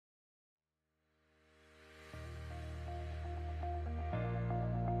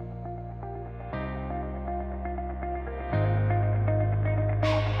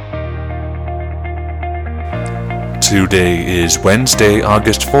Today is Wednesday,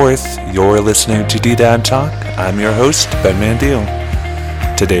 August 4th. You're listening to D-Dad Talk. I'm your host, Ben Mandiel.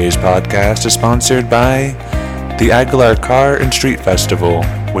 Today's podcast is sponsored by the Aguilar Car and Street Festival,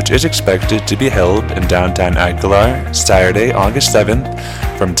 which is expected to be held in downtown Aguilar Saturday, August 7th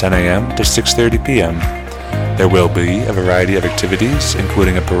from 10 a.m. to 6:30 p.m. There will be a variety of activities,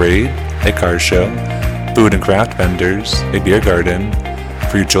 including a parade, a car show, food and craft vendors, a beer garden,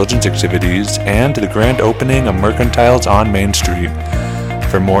 free children's activities, and the grand opening of Mercantiles on Main Street.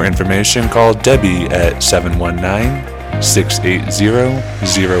 For more information, call Debbie at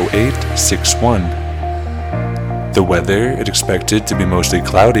 719-680-0861. The weather is expected to be mostly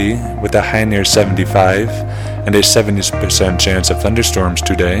cloudy, with a high near 75 and a 70% chance of thunderstorms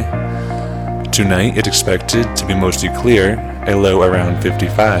today. Tonight it's expected to be mostly clear, a low around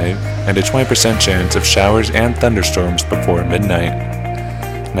 55, and a 20% chance of showers and thunderstorms before midnight.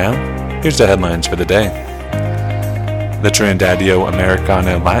 Now, here's the headlines for the day. The Trindadio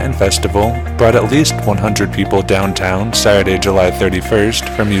Americana Latin Festival brought at least 100 people downtown Saturday, July 31st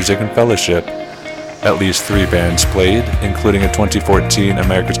for music and fellowship. At least 3 bands played, including a 2014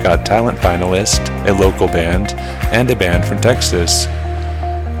 America's Got Talent finalist, a local band, and a band from Texas.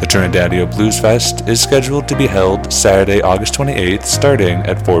 The Trindadio Blues Fest is scheduled to be held Saturday, August 28th, starting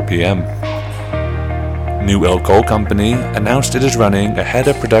at 4 p.m. New El Coal Company announced it is running ahead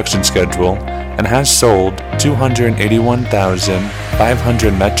of production schedule and has sold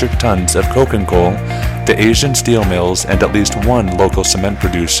 281,500 metric tons of coking coal to Asian steel mills and at least one local cement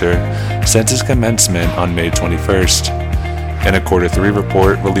producer since its commencement on May 21st. In a Q3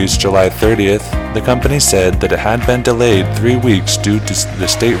 report released July 30th, the company said that it had been delayed 3 weeks due to the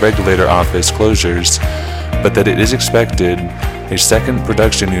state regulator office closures, but that it is expected a second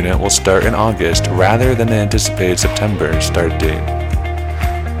production unit will start in August rather than the anticipated September start date.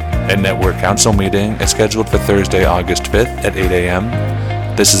 A network council meeting is scheduled for Thursday, August 5th at 8 a.m.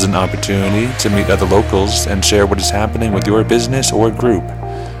 This is an opportunity to meet other locals and share what is happening with your business or group.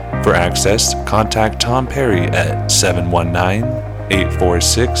 For access, contact Tom Perry at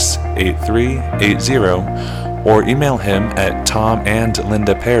 719-846-8380 or email him at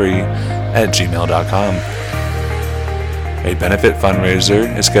tomandlindaperry@gmail.com. A benefit fundraiser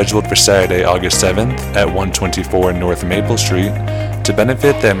is scheduled for Saturday, August 7th at 124 North Maple Street to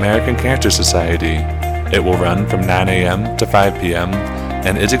benefit the American Cancer Society. It will run from 9 a.m. to 5 p.m.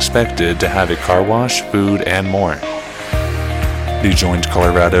 and is expected to have a car wash, food, and more. The Joint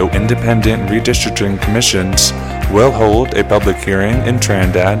Colorado Independent Redistricting Commissions will hold a public hearing in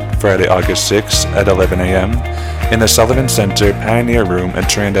Trinidad Friday, August 6th at 11 a.m. in the Sullivan Center Pioneer Room at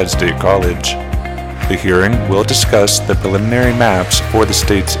Trinidad State College. The hearing will discuss the preliminary maps for the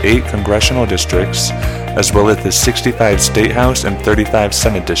state's 8 congressional districts, as well as the 65 State House and 35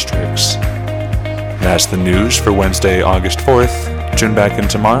 Senate districts. That's the news for Wednesday, August 4th. Tune back in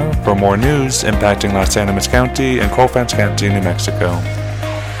tomorrow for more news impacting Los Animas County and Colfax County, New Mexico.